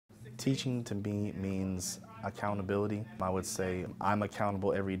Teaching to me means accountability. I would say I'm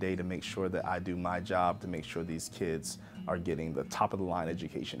accountable every day to make sure that I do my job to make sure these kids are getting the top of the line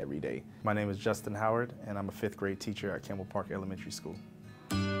education every day. My name is Justin Howard, and I'm a 5th grade teacher at Campbell Park Elementary School.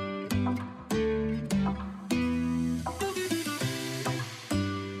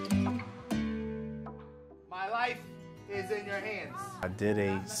 My life is in your hands. I did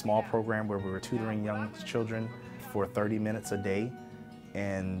a small program where we were tutoring young children for 30 minutes a day,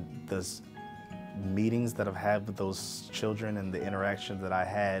 and the meetings that I've had with those children and the interactions that I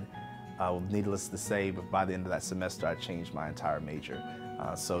had, needless to say, but by the end of that semester I changed my entire major.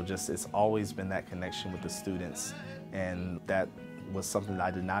 So it's always been that connection with the students, and that was something that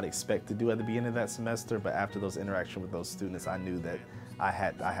I did not expect to do at the beginning of that semester, but after those interactions with those students, I knew that I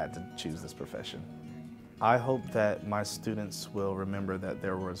had to choose this profession. I hope that my students will remember that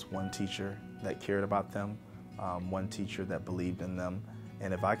there was one teacher that cared about them, one teacher that believed in them,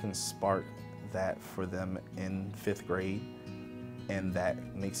 and if I can spark that for them in 5th grade and that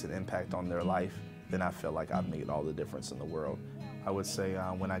makes an impact on their life, then I feel like I've made all the difference in the world. I would say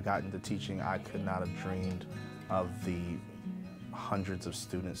when I got into teaching, I could not have dreamed of the hundreds of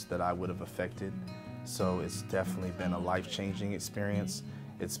students that I would have affected. So it's definitely been a life-changing experience.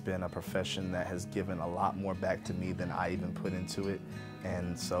 It's been a profession that has given a lot more back to me than I even put into it.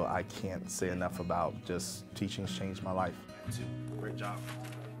 And so I can't say enough about just teaching's changed my life. Great job.